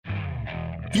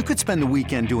You could spend the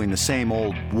weekend doing the same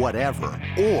old whatever,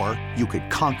 or you could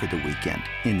conquer the weekend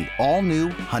in the all-new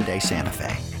Hyundai Santa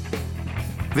Fe.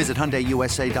 Visit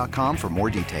HyundaiUSA.com for more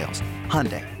details.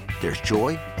 Hyundai, there's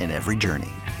joy in every journey.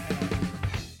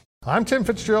 I'm Tim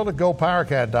Fitzgerald at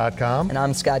GoPowerCat.com. And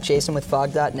I'm Scott Chasen with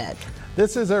Fog.net.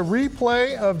 This is a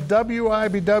replay of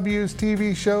WIBW's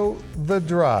TV show, The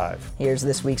Drive. Here's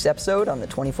this week's episode on the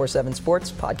 24/7 Sports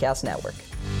Podcast Network.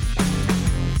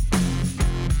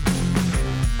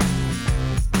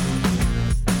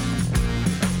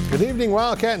 Good evening,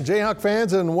 Wildcat and Jayhawk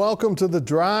fans, and welcome to The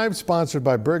Drive, sponsored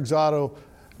by Briggs Auto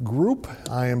Group.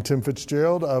 I am Tim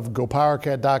Fitzgerald of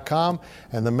GoPowerCat.com,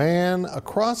 and the man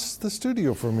across the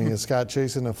studio from me is Scott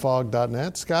Chasen of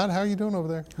Fog.net. Scott, how are you doing over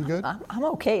there? You good? I'm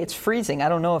okay. It's freezing. I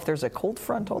don't know if there's a cold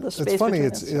front all this space. It's funny.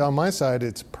 It's on my side.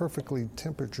 It's perfectly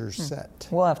temperature set.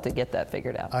 We'll have to get that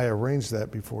figured out. I arranged that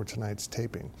before tonight's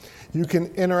taping. You can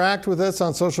interact with us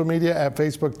on social media at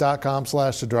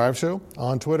Facebook.com/The Drive Show,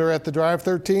 on Twitter at The Drive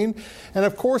 13, and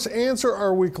of course answer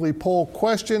our weekly poll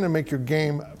question and make your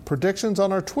game predictions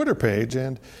on our Twitter page.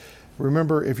 And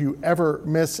remember, if you ever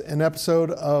miss an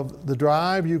episode of The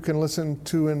Drive, you can listen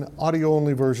to an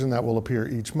audio-only version that will appear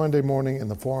each Monday morning in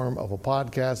the form of a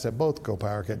podcast at both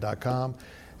GoPowerCat.com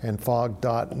and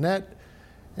Fog.net.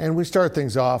 And we start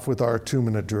things off with our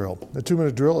 2-minute drill. The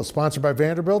 2-minute drill is sponsored by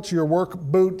Vanderbilt, your work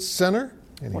boot center.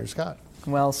 And here's Scott.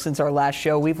 Well, since our last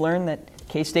show, we've learned that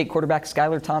K-State quarterback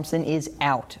Skylar Thompson is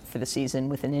out for the season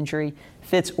with an injury.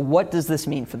 Fitz, what does this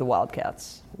mean for the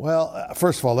Wildcats? Well,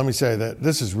 first of all, let me say that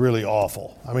this is really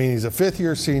awful. I mean, he's a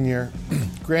fifth-year senior.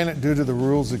 Granted, due to the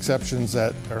rules exceptions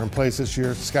that are in place this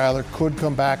year, Skylar could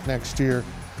come back next year.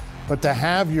 But to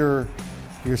have your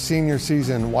senior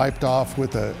season wiped off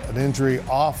with an injury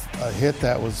off a hit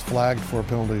that was flagged for a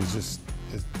penalty is just,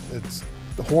 it's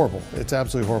horrible. It's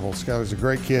absolutely horrible. Skylar's a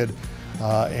great kid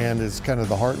and is kind of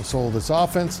the heart and soul of this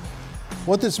offense.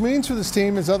 What this means for this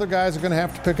team is other guys are going to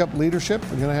have to pick up leadership.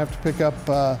 They're going to have to pick up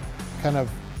kind of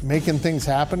making things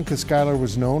happen, because Skylar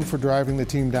was known for driving the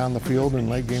team down the field in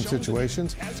late game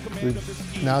situations.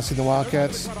 We've now seen the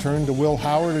Wildcats turn to Will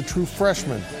Howard, a true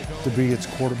freshman, to be its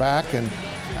quarterback. And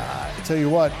I tell you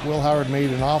what, Will Howard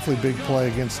made an awfully big play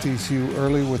against TCU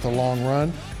early with a long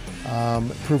run,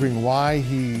 proving why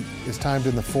he is timed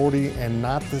in the 40 and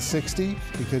not the 60,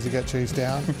 because he got chased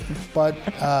down. But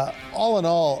all in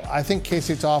all, I think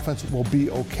K-State's offense will be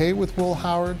okay with Will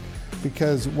Howard,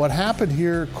 because what happened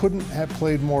here couldn't have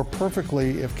played more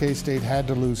perfectly if K-State had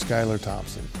to lose Skylar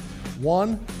Thompson.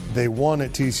 1, they won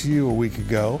at TCU a week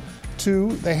ago.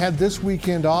 2, they had this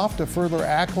weekend off to further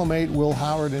acclimate Will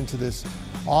Howard into this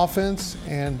offense.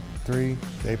 And 3,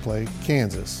 they play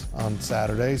Kansas on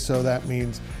Saturday, so that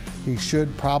means he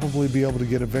should probably be able to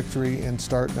get a victory and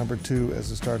start number 2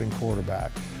 as a starting quarterback.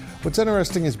 What's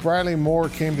interesting is Briley Moore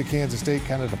came to Kansas State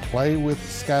kind of to play with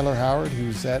Skylar Howard. He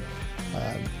was at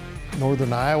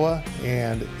Northern Iowa,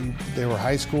 and they were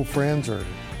high school friends, or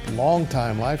lifelong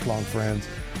friends.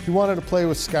 He wanted to play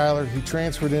with Skylar. He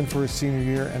transferred in for his senior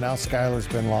year, and now Skylar's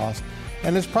been lost.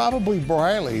 And it's probably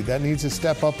Briley that needs to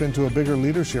step up into a bigger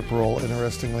leadership role,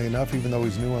 interestingly enough, even though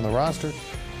he's new on the roster,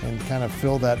 and kind of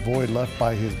fill that void left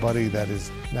by his buddy that is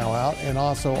now out. And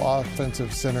also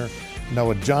offensive center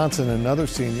Noah Johnson, another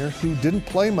senior who didn't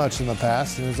play much in the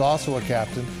past and is also a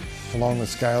captain, along with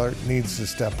Skylar, needs to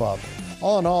step up.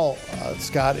 All in all,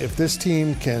 Scott, if this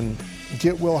team can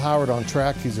get Will Howard on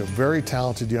track, he's a very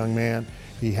talented young man.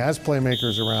 He has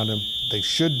playmakers around him. They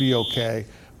should be okay.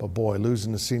 But boy,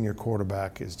 losing a senior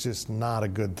quarterback is just not a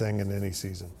good thing in any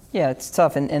season. Yeah, it's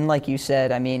tough. And like you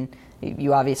said, I mean,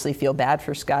 you obviously feel bad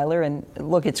for Skylar. And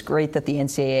look, it's great that the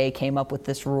NCAA came up with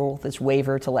this rule, this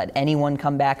waiver, to let anyone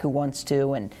come back who wants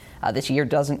to. And this year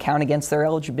doesn't count against their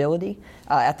eligibility.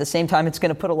 At the same time, it's going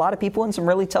to put a lot of people in some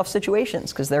really tough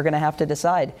situations, because they're going to have to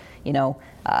decide,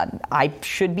 I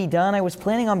should be done. I was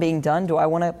planning on being done. Do I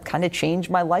want to kind of change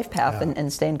my life path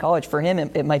and stay in college? For him,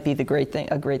 it might be a great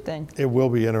thing. It will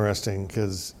be interesting,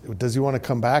 because does he want to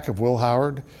come back if Will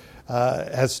Howard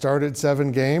has started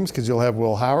 7 games? Because you'll have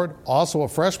Will Howard, also a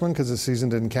freshman, because the season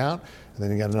didn't count. And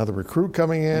then you got another recruit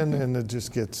coming in, and it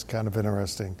just gets kind of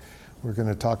interesting. We're going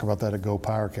to talk about that at Go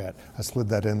PowerCat. I slid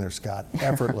that in there, Scott,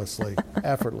 effortlessly.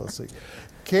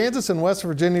 Kansas and West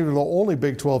Virginia were the only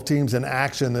Big 12 teams in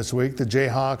action this week. The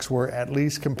Jayhawks were at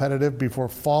least competitive before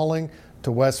falling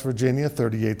to West Virginia,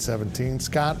 38-17.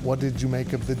 Scott, what did you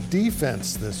make of the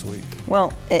defense this week?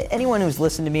 Well, anyone who's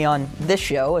listened to me on this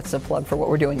show, it's a plug for what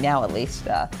we're doing now at least,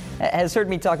 has heard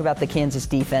me talk about the Kansas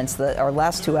defense, our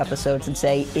last 2 episodes, and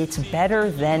say it's better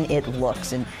than it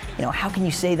looks. And, how can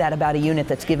you say that about a unit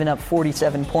that's given up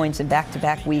 47 points in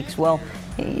back-to-back weeks? Well,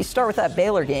 You start with that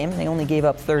Baylor game. They only gave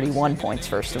up 31 points,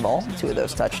 first of all. 2 of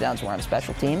those touchdowns were on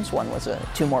special teams. One was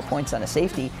 2 more points on a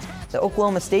safety. The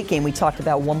Oklahoma State game, we talked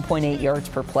about 1.8 yards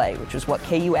per play, which is what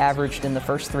KU averaged in the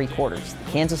first 3 quarters.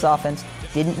 The Kansas offense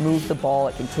didn't move the ball.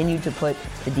 It continued to put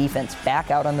the defense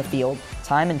back out on the field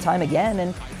time and time again.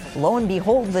 And lo and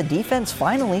behold, the defense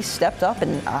finally stepped up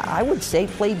and I would say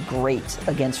played great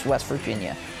against West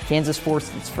Virginia. Kansas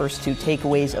forced its first 2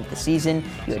 takeaways of the season.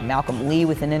 You had Malcolm Lee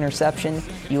with an interception.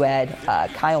 You had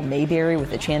Kyle Mayberry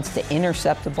with a chance to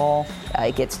intercept the ball.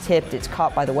 It gets tipped. It's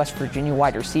caught by the West Virginia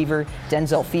wide receiver.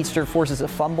 Denzel Feaster forces a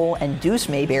fumble, and Deuce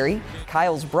Mayberry,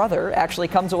 Kyle's brother, actually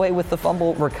comes away with the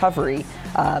fumble recovery.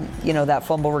 That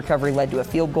fumble recovery led to a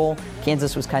field goal.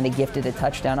 Kansas was kind of gifted a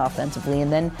touchdown offensively, and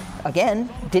then, again,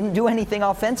 didn't do anything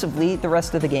offensively the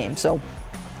rest of the game. So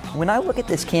when I look at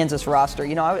this Kansas roster,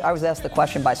 I was asked the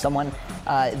question by someone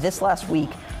this last week,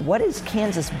 what is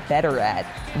Kansas better at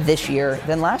this year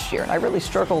than last year? And I really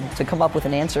struggled to come up with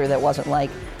an answer that wasn't like,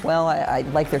 well, I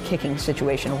like their kicking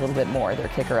situation a little bit more. Their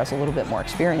kicker has a little bit more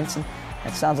experience. And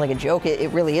that sounds like a joke. It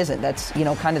really isn't. That's,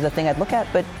 kind of the thing I'd look at.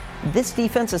 But this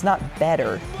defense is not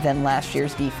better than last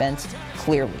year's defense,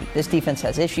 clearly. This defense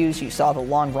has issues. You saw the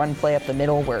long run play up the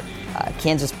middle where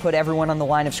Kansas put everyone on the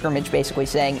line of scrimmage, basically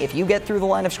saying, if you get through the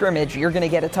line of scrimmage, you're going to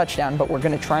get a touchdown, but we're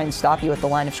going to try and stop you at the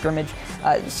line of scrimmage.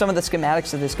 Some of the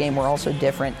schematics of this game were also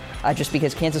different, just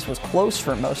because Kansas was close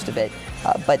for most of it.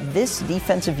 But this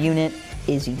defensive unit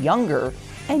is younger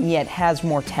and yet has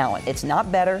more talent. It's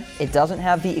not better. It doesn't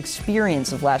have the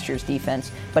experience of last year's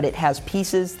defense, but it has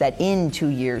pieces that in 2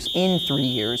 years, in 3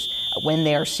 years, when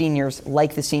they are seniors,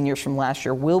 like the seniors from last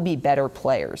year, will be better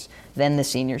players than the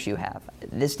seniors you have.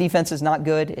 This defense is not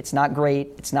good. It's not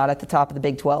great. It's not at the top of the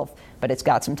Big 12, but it's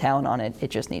got some talent on it. It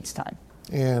just needs time.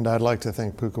 And I'd like to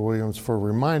thank Puka Williams for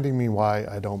reminding me why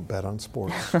I don't bet on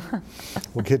sports.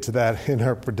 We'll get to that in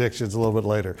our predictions a little bit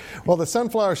later. Well, the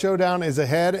Sunflower Showdown is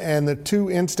ahead, and the 2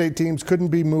 in-state teams couldn't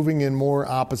be moving in more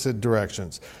opposite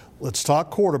directions. Let's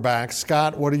talk quarterbacks.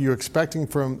 Scott, what are you expecting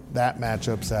from that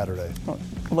matchup Saturday?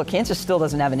 Look, Kansas still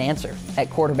doesn't have an answer at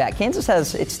quarterback. Kansas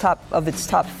has its top 4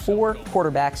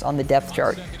 quarterbacks on the depth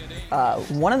chart.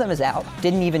 One of them is out,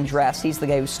 didn't even dress. He's the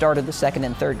guy who started the second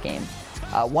and third game.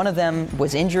 One of them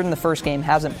was injured in the first game,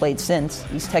 hasn't played since.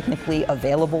 He's technically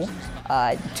available.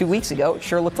 2 weeks ago, it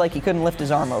sure looked like he couldn't lift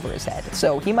his arm over his head.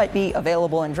 So he might be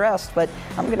available and dressed, but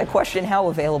I'm going to question how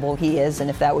available he is and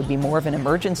if that would be more of an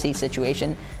emergency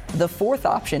situation. The 4th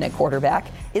option at quarterback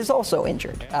is also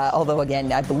injured, although,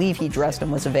 again, I believe he dressed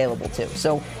and was available too.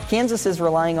 So Kansas is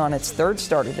relying on its 3rd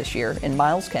starter this year in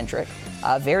Miles Kendrick.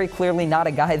 Very clearly not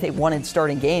a guy they wanted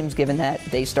starting games, given that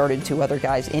they started 2 other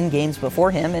guys in games before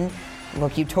him. And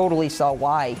look, you totally saw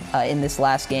why in this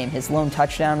last game. His lone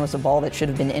touchdown was a ball that should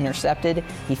have been intercepted.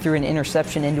 He threw an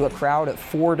interception into a crowd of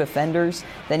 4 defenders.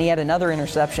 Then he had another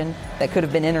interception that could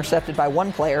have been intercepted by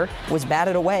one player, was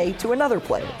batted away to another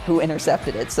player who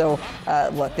intercepted it. So,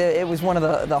 look, it was one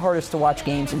of the hardest to watch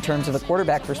games in terms of a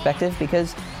quarterback perspective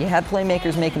because you had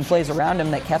playmakers making plays around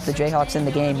him that kept the Jayhawks in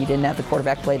the game. You didn't have the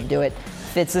quarterback play to do it.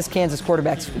 Fits this Kansas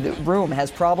quarterback's room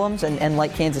has problems, and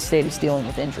like Kansas State, is dealing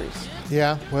with injuries.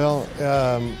 Yeah, well,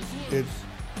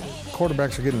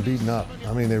 quarterbacks are getting beaten up.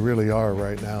 I mean, they really are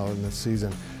right now in this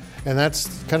season. And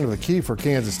that's kind of the key for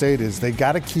Kansas State is they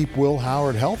got to keep Will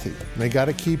Howard healthy. They got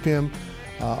to keep him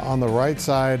on the right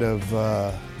side of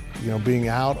being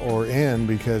out or in,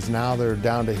 because now they're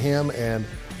down to him and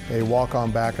a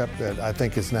walk-on backup that I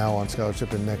think is now on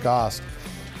scholarship in Nick Ost.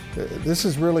 This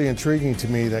is really intriguing to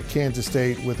me that Kansas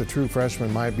State, with a true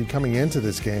freshman, might be coming into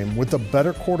this game with a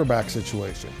better quarterback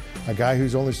situation. A guy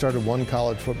who's only started 1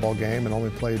 college football game and only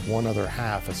played 1 other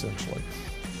half, essentially.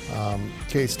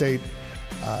 K-State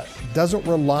doesn't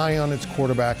rely on its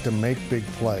quarterback to make big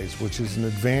plays, which is an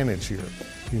advantage here.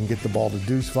 You can get the ball to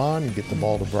Deuce Vaughn, you can get the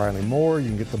ball to Briley Moore, you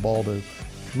can get the ball to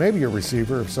maybe a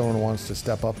receiver if someone wants to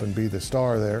step up and be the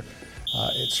star there.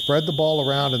 It spread the ball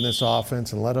around in this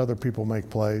offense and let other people make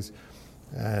plays.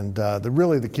 And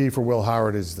really the key for Will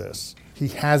Howard is this. He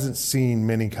hasn't seen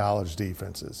many college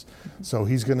defenses. So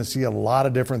he's going to see a lot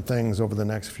of different things over the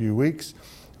next few weeks,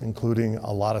 including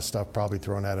a lot of stuff probably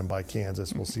thrown at him by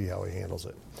Kansas. We'll see how he handles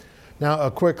it. Now,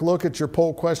 a quick look at your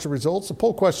poll question results. The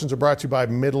poll questions are brought to you by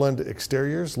Midland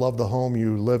Exteriors. Love the home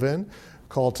you live in.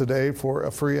 Call today for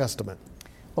a free estimate.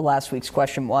 Well, last week's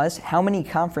question was, how many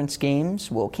conference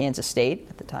games will Kansas State,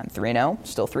 at the time 3-0,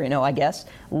 still 3-0, I guess,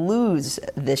 lose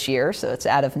this year? So it's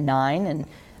out of 9,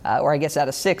 or I guess out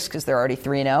of 6, because they're already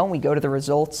 3-0. We go to the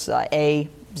results, A,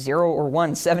 0 or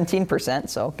 1, 17%.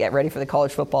 So get ready for the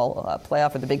college football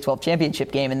playoff or the Big 12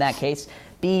 championship game in that case.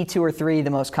 B, 2 or 3, the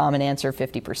most common answer,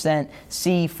 50%.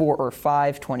 C, 4 or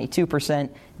 5, 22%.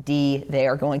 D, they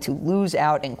are going to lose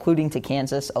out, including to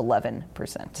Kansas,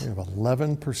 11%. We have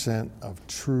 11% of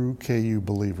true KU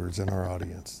believers in our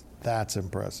audience. That's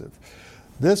impressive.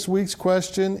 This week's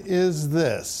question is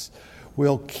this.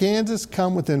 Will Kansas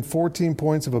come within 14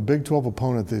 points of a Big 12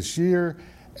 opponent this year?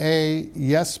 A,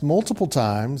 yes, multiple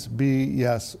times. B,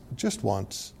 yes, just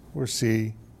once. Or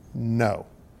C, no.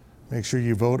 Make sure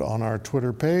you vote on our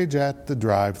Twitter page at The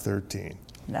Drive 13.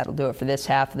 That'll do it for this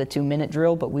half of the 2-minute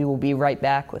drill, but we will be right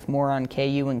back with more on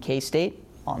KU and K-State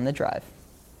on The Drive.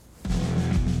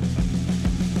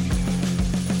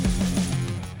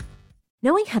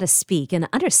 Knowing how to speak and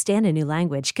understand a new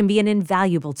language can be an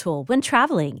invaluable tool when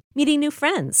traveling, meeting new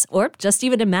friends, or just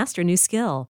even to master a new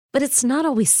skill. But it's not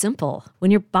always simple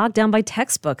when you're bogged down by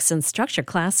textbooks and structured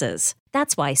classes.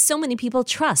 That's why so many people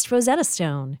trust Rosetta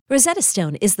Stone. Rosetta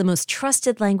Stone is the most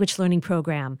trusted language learning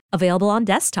program, available on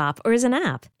desktop or as an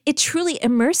app. It truly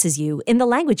immerses you in the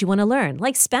language you want to learn,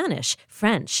 like Spanish,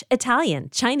 French, Italian,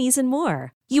 Chinese, and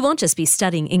more. You won't just be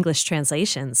studying English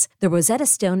translations. The Rosetta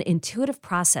Stone intuitive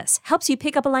process helps you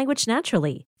pick up a language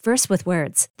naturally, first with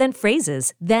words, then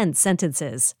phrases, then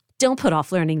sentences. Don't put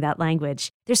off learning that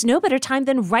language. There's no better time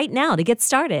than right now to get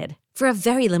started. For a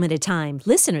very limited time,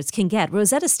 listeners can get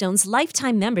Rosetta Stone's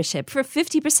lifetime membership for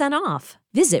 50% off.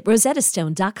 Visit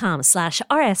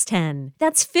rosettastone.com/rs10.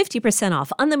 That's 50%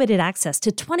 off unlimited access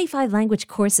to 25 language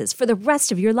courses for the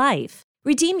rest of your life.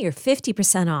 Redeem your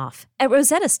 50% off at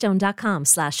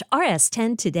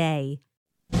rosettastone.com/rs10 today.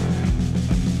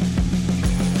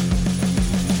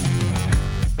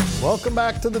 Welcome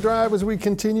back to The Drive as we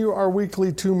continue our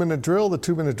weekly 2-minute drill. The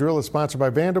 2-minute drill is sponsored by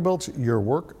Vanderbilt, your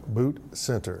work boot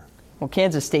center. Well,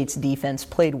 Kansas State's defense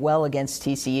played well against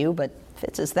TCU, but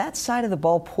Fitz, is that side of the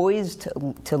ball poised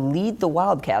to lead the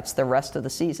Wildcats the rest of the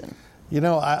season? You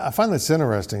know, I find this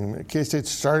interesting.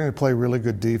 K-State's starting to play really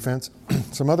good defense.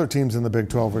 Some other teams in the Big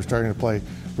 12 are starting to play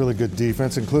really good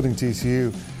defense, including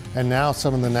TCU. And now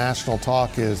some of the national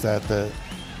talk is that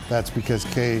that's because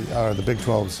the Big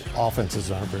 12's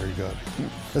offenses aren't very good.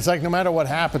 It's like no matter what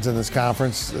happens in this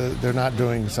conference, they're not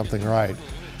doing something right.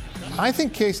 I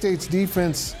think K-State's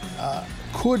defense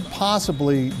could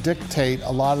possibly dictate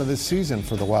a lot of this season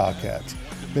for the Wildcats.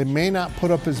 They may not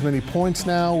put up as many points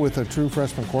now with a true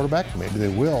freshman quarterback. Maybe they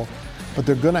will. But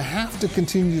they're going to have to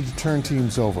continue to turn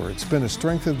teams over. It's been a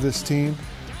strength of this team.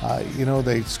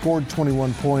 They scored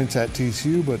 21 points at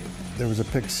TCU, but there was a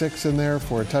pick six in there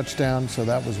for a touchdown, so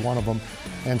that was one of them.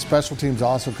 And special teams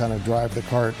also kind of drive the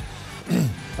cart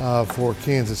for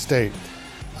Kansas State.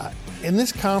 In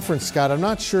this conference, Scott, I'm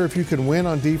not sure if you can win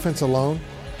on defense alone.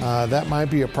 That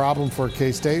might be a problem for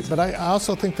K-State, but I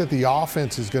also think that the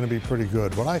offense is going to be pretty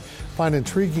good. What I find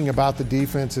intriguing about the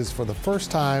defense is for the first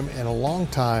time in a long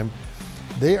time,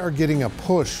 they are getting a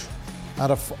push out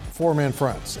of four-man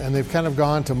fronts, and they've kind of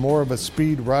gone to more of a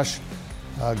speed rush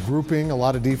grouping, a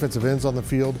lot of defensive ends on the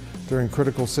field during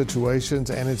critical situations,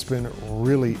 and it's been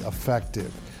really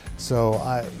effective. So,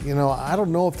 I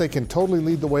don't know if they can totally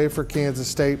lead the way for Kansas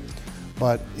State,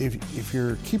 but if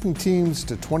you're keeping teams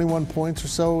to 21 points or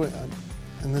so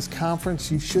in this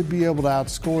conference, you should be able to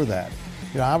outscore that.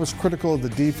 I was critical of the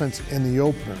defense in the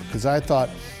opener because I thought,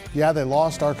 they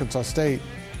lost Arkansas State,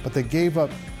 but they gave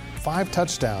up 5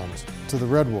 touchdowns to the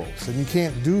Red Wolves, and you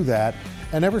can't do that.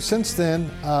 And ever since then,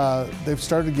 they've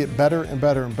started to get better and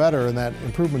better and better, and that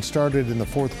improvement started in the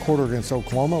fourth quarter against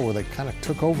Oklahoma where they kind of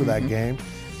took over that game.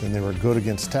 Then they were good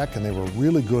against Tech, and they were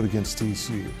really good against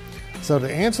TCU. So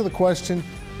to answer the question,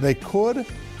 they could,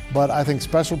 but I think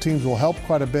special teams will help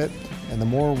quite a bit, and the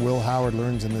more Will Howard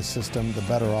learns in this system, the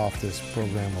better off this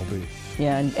program will be.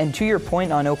 Yeah, and to your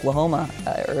point on Oklahoma,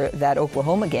 or that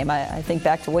Oklahoma game, I think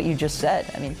back to what you just said.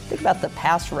 I mean, think about the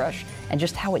pass rush and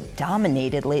just how it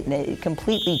dominated late, and it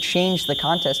completely changed the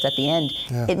contest at the end.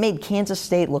 Yeah. It made Kansas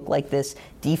State look like this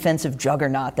defensive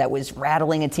juggernaut that was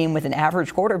rattling a team with an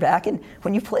average quarterback. And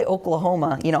when you play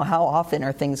Oklahoma, how often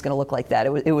are things going to look like that?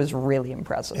 It was really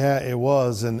impressive. Yeah, it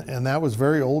was, and that was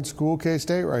very old school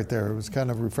K-State right there. It was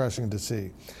kind of refreshing to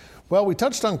see. Well, we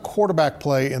touched on quarterback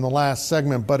play in the last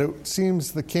segment, but it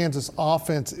seems the Kansas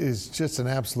offense is just an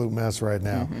absolute mess right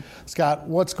now. Scott,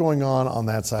 what's going on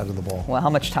that side of the ball? Well, how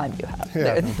much time do you have?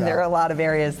 Yeah, there are a lot of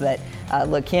areas that,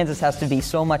 Kansas has to be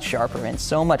so much sharper and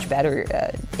so much better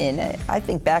in. I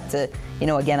think back to,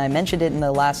 again, I mentioned it in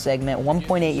the last segment,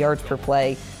 1.8 yards per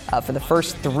play for the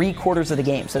first 3 quarters of the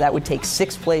game. So that would take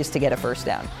 6 plays to get a first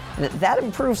down. That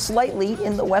improved slightly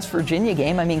in the West Virginia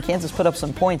game. I mean, Kansas put up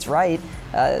some points, right?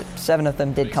 7 of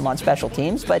them did come on special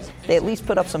teams, but they at least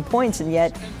put up some points, and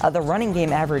yet the running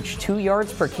game averaged 2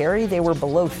 yards per carry. They were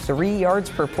below 3 yards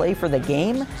per play for the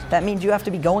game. That means you have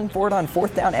to be going for it on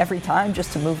 4th down every time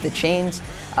just to move the chains.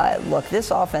 Look,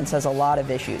 this offense has a lot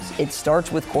of issues. It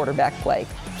starts with quarterback play.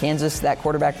 Kansas, that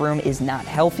quarterback room is not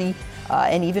healthy.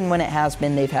 And even when it has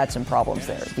been, they've had some problems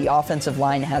there. The offensive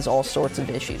line has all sorts of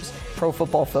issues. Pro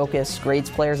Football Focus grades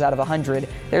players out of 100.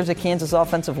 There's a Kansas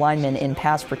offensive lineman in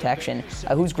pass protection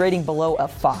who's grading below a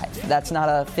 5. That's not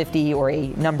a 50 or a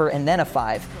number and then a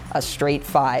 5, a straight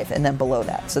 5 and then below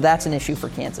that. So that's an issue for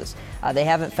Kansas. They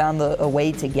haven't found a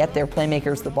way to get their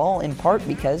playmakers the ball, in part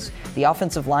because the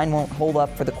offensive line won't hold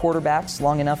up for the quarterbacks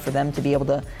long enough for them to be able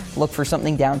to look for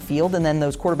something downfield, and then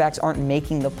those quarterbacks aren't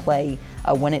making the play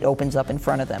when it opens up in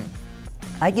front of them.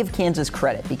 I give Kansas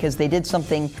credit because they did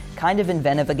something kind of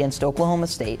inventive against Oklahoma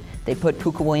State. They put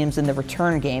Pooka Williams in the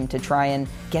return game to try and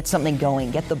get something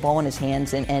going, get the ball in his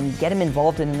hands, and get him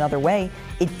involved in another way.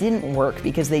 It didn't work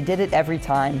because they did it every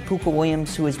time. Pooka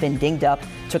Williams, who has been dinged up,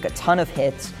 took a ton of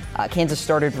hits. Kansas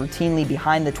started routinely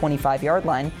behind the 25-yard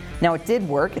line. Now, it did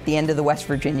work at the end of the West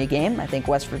Virginia game. I think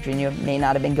West Virginia may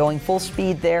not have been going full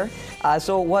speed there.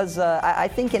 So it was, I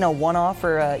think, in a one-off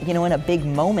or, in a big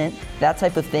moment, that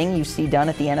type of thing you see done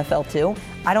at the NFL too.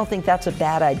 I don't think that's a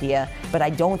bad idea, but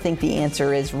I don't think the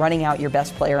answer is running out your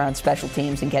best player on special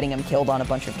teams and getting him killed on a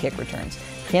bunch of kick returns.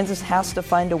 Kansas has to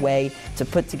find a way to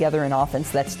put together an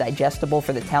offense that's digestible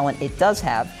for the talent it does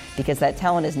have, because that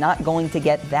talent is not going to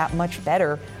get that much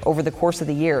better over the course of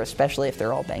the year, especially if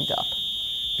they're all banged up.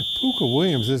 If Pooka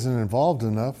Williams isn't involved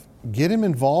enough, get him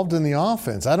involved in the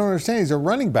offense. I don't understand. He's a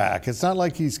running back. It's not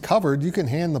like he's covered. You can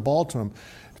hand the ball to him.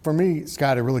 For me,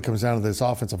 Scott, it really comes down to this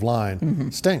offensive line. Mm-hmm.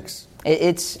 Stinks.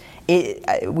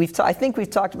 I think we've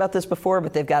talked about this before,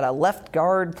 but they've got a left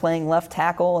guard playing left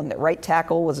tackle, and the right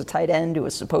tackle was a tight end who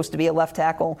was supposed to be a left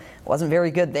tackle. Wasn't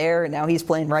very good there, and now he's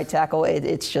playing right tackle.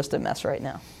 It's just a mess right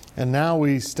now. And now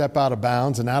we step out of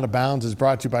bounds, and Out of Bounds is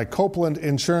brought to you by Copeland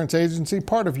Insurance Agency,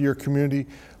 part of your community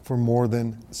for more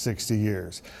than 60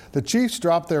 years. The Chiefs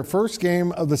dropped their first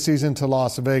game of the season to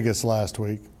Las Vegas last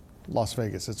week. Las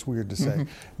Vegas, it's weird to say. Mm-hmm.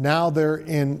 Now they're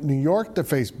in New York to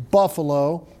face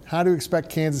Buffalo. How do you expect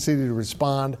Kansas City to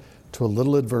respond to a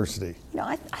little adversity?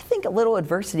 I think a little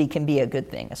adversity can be a good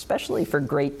thing, especially for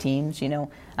great teams.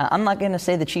 I'm not going to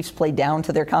say the Chiefs play down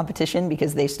to their competition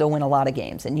because they still win a lot of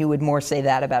games, and you would more say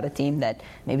that about a team that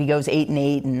maybe goes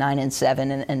 8-8 and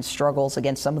 9-7 and struggles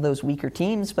against some of those weaker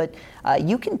teams. But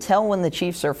you can tell when the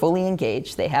Chiefs are fully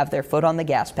engaged, they have their foot on the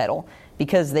gas pedal,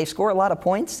 because they score a lot of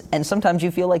points, and sometimes you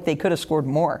feel like they could have scored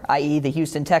more, i.e. the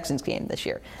Houston Texans game this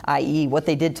year, i.e. what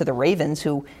they did to the Ravens,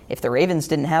 who, if the Ravens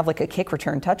didn't have like a kick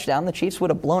return touchdown, the Chiefs would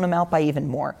have blown them out by even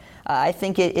more. I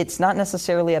think it's not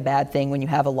necessarily a bad thing when you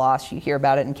have a loss. You hear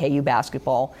about it in KU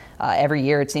basketball. Every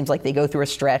year it seems like they go through a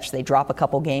stretch, they drop a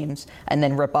couple games, and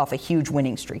then rip off a huge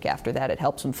winning streak after that. It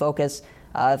helps them focus.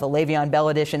 The Le'Veon Bell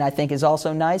edition, I think, is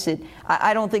also nice.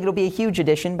 I don't think it'll be a huge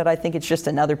addition, but I think it's just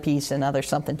another piece, another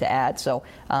something to add. So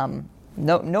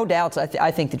no doubts.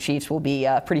 I think the Chiefs will be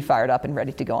pretty fired up and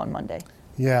ready to go on Monday.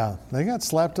 Yeah, they got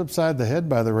slapped upside the head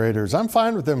by the Raiders. I'm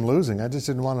fine with them losing. I just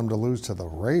didn't want them to lose to the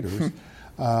Raiders.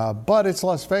 But it's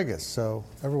Las Vegas, so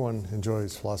everyone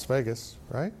enjoys Las Vegas,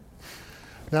 right?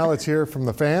 Now let's hear from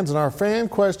the fans. And our fan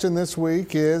question this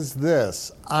week is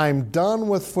this: I'm done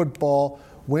with football.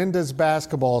 When does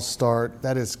basketball start?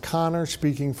 That is Connor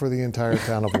speaking for the entire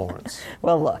town of Lawrence.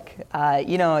 Well, look,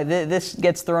 this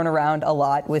gets thrown around a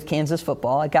lot with Kansas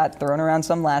football. It got thrown around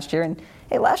some last year. And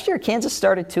hey, last year Kansas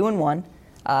started 2-1,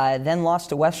 then lost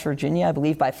to West Virginia, I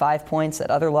believe, by 5 points.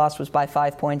 That other loss was by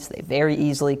 5 points. They very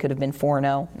easily could have been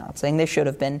 4-0. Not saying they should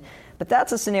have been. But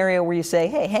that's a scenario where you say,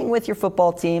 hey, hang with your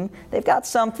football team. They've got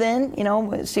something,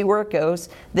 see where it goes.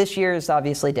 This year is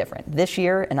obviously different. This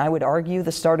year, and I would argue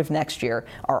the start of next year,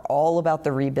 are all about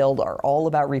the rebuild, are all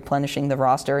about replenishing the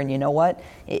roster. And you know what?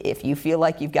 If you feel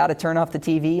like you've got to turn off the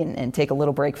TV and take a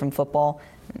little break from football,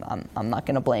 I'm not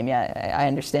going to blame you. I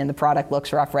understand the product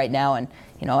looks rough right now, and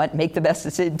you know what? Make the best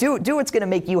decision. Do what's going to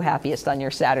make you happiest on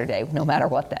your Saturday, no matter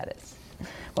what that is.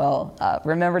 Well,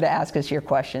 remember to ask us your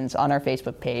questions on our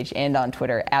Facebook page and on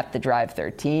Twitter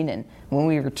 @TheDrive13. And when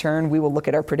we return, we will look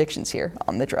at our predictions here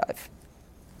on The Drive.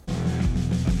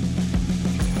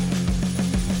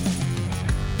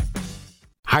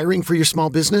 Hiring for your small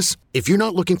business? If you're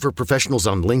not looking for professionals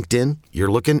on LinkedIn,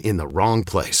 you're looking in the wrong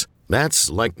place. That's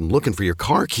like looking for your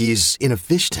car keys in a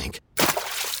fish tank.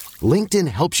 LinkedIn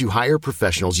helps you hire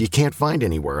professionals you can't find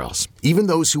anywhere else, even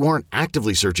those who aren't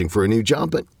actively searching for a new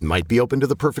job but might be open to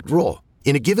the perfect role.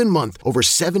 In a given month, over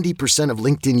 70% of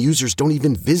LinkedIn users don't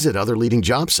even visit other leading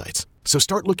job sites. So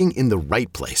start looking in the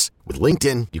right place. With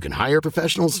LinkedIn, you can hire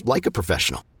professionals like a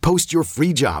professional. Post your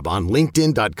free job on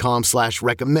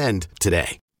linkedin.com/recommend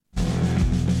today.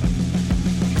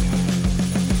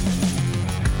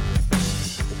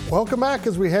 Welcome back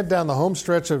as we head down the home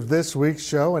stretch of this week's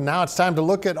show. And now it's time to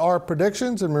look at our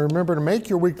predictions. And remember to make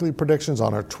your weekly predictions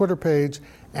on our Twitter page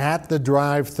at The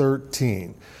Drive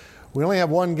 13. We only have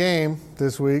one game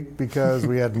this week because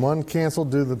we had one canceled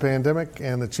due to the pandemic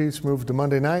and the Chiefs moved to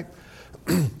Monday night.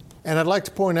 And I'd like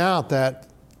to point out that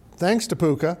thanks to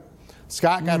Puka,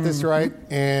 Scott got this right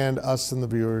and us and the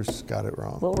viewers got it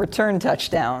wrong. Little return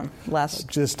touchdown.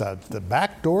 Just the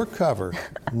backdoor cover.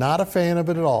 Not a fan of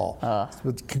it at all.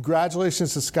 But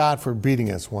congratulations to Scott for beating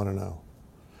us 1-0.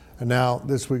 And now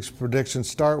this week's predictions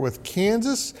start with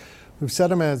Kansas. We've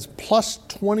set them as plus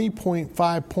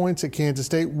 20.5 points at Kansas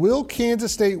State. Will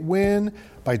Kansas State win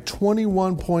by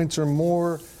 21 points or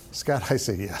more? Scott, I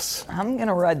say yes. I'm going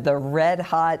to ride the red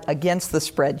hot against the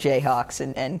spread Jayhawks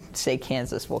and say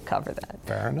Kansas will cover that.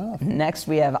 Fair enough. Next,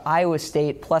 we have Iowa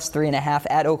State plus 3.5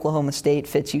 at Oklahoma State.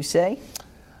 Fitz, you say?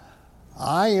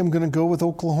 I am going to go with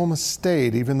Oklahoma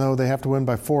State, even though they have to win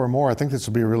by 4 or more. I think this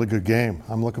will be a really good game.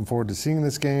 I'm looking forward to seeing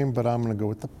this game, but I'm going to go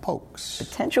with the Pokes.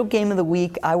 Potential game of the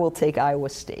week, I will take Iowa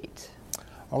State.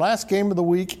 Our last game of the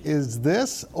week is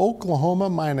this, Oklahoma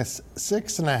minus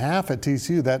 6.5 at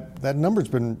TCU. That number's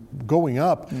been going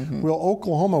up. Will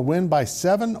Oklahoma win by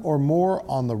 7 or more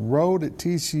on the road at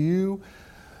TCU?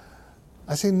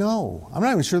 I say no. I'm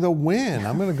not even sure they'll win.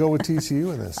 I'm going to go with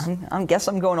TCU in this. I guess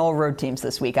I'm going all road teams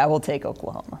this week. I will take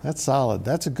Oklahoma. That's solid.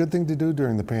 That's a good thing to do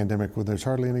during the pandemic when there's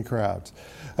hardly any crowds.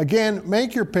 Again,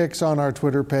 make your picks on our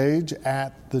Twitter page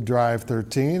at The Drive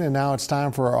 13. And now it's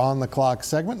time for our On the Clock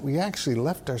segment. We actually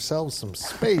left ourselves some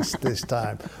space this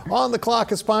time. On the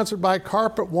Clock is sponsored by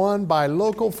Carpet One by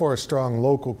Local for a strong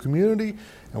local community.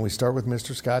 And we start with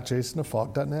Mr. Scott Jason of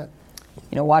Falk.net.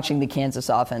 You know, watching the Kansas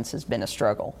offense has been a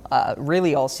struggle,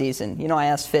 really all season. You know, I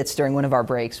asked Fitz during one of our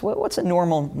breaks, what's a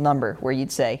normal number where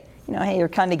you'd say, you know, hey, you're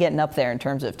kind of getting up there in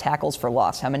terms of tackles for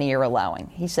loss, how many you're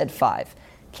allowing? He said 5.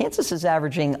 Kansas is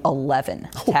averaging 11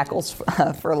 tackles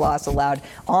for loss allowed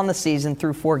on the season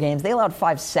through 4 games. They allowed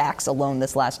 5 sacks alone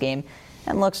this last game.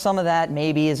 And look, some of that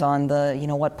maybe is on the, you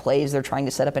know, what plays they're trying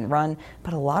to set up and run,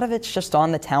 but a lot of it's just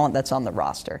on the talent that's on the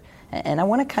roster. And I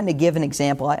want to kind of give an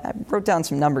example. I wrote down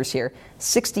some numbers here.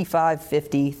 65,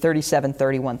 50, 37,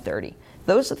 31, 30.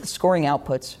 Those are the scoring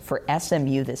outputs for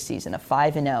SMU this season, a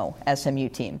 5-0 SMU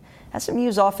team.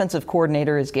 SMU's offensive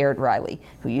coordinator is Garrett Riley,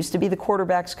 who used to be the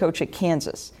quarterback's coach at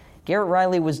Kansas. Garrett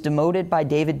Riley was demoted by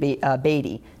David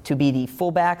Beatty to be the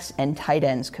fullbacks and tight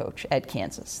ends coach at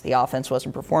Kansas. The offense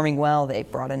wasn't performing well. They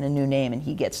brought in a new name, and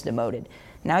he gets demoted.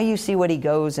 Now you see what he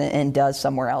goes and does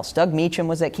somewhere else. Doug Meacham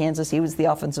was at Kansas. He was the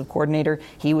offensive coordinator.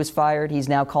 He was fired. He's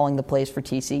now calling the plays for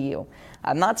TCU.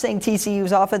 I'm not saying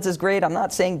TCU's offense is great. I'm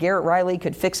not saying Garrett Riley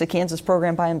could fix a Kansas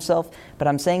program by himself. But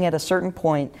I'm saying at a certain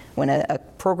point, when a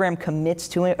program commits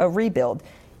to a rebuild,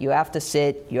 you have to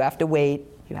sit, you have to wait,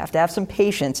 you have to have some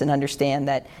patience and understand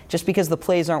that just because the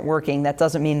plays aren't working, that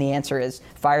doesn't mean the answer is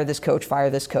fire this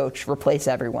coach, replace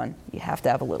everyone. You have to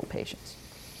have a little patience.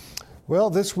 Well,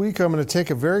 this week I'm going to take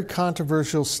a very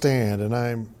controversial stand, and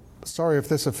I'm sorry if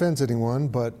this offends anyone,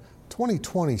 but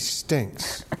 2020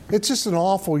 stinks. It's just an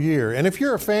awful year. And if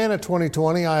you're a fan of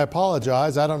 2020, I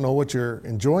apologize. I don't know what you're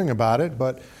enjoying about it,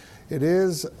 but it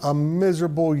is a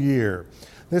miserable year.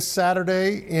 This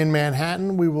Saturday in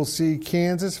Manhattan, we will see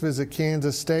Kansas visit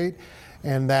Kansas State,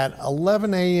 and that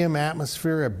 11 a.m.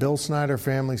 atmosphere at Bill Snyder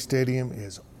Family Stadium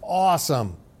is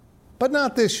awesome. But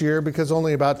not this year because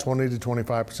only about 20 to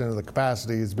 25% of the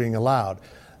capacity is being allowed.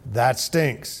 That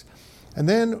stinks. And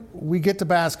then we get to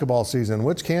basketball season,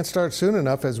 which can't start soon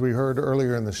enough, as we heard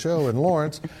earlier in the show in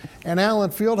Lawrence. And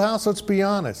Allen Fieldhouse, let's be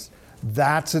honest,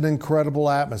 that's an incredible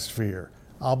atmosphere.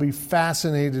 I'll be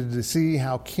fascinated to see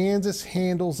how Kansas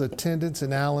handles attendance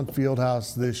in Allen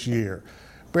Fieldhouse this year.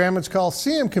 Bramlage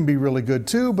Coliseum can be really good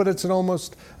too, but it's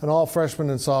almost an all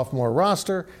freshman and sophomore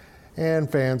roster,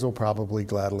 and fans will probably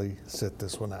gladly sit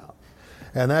this one out.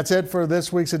 And that's it for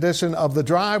this week's edition of The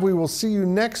Drive. We will see you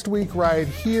next week right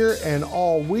here and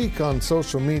all week on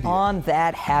social media. On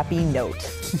that happy note.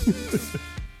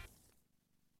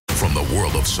 From the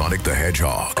world of Sonic the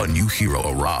Hedgehog, a new hero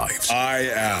arrives. I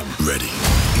am ready.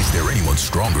 Is there anyone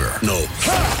stronger? No.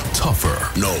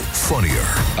 Tougher? No. Funnier?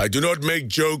 I do not make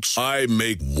jokes. I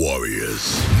make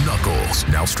warriors. Knuckles,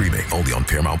 now streaming only on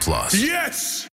Paramount+. Yes!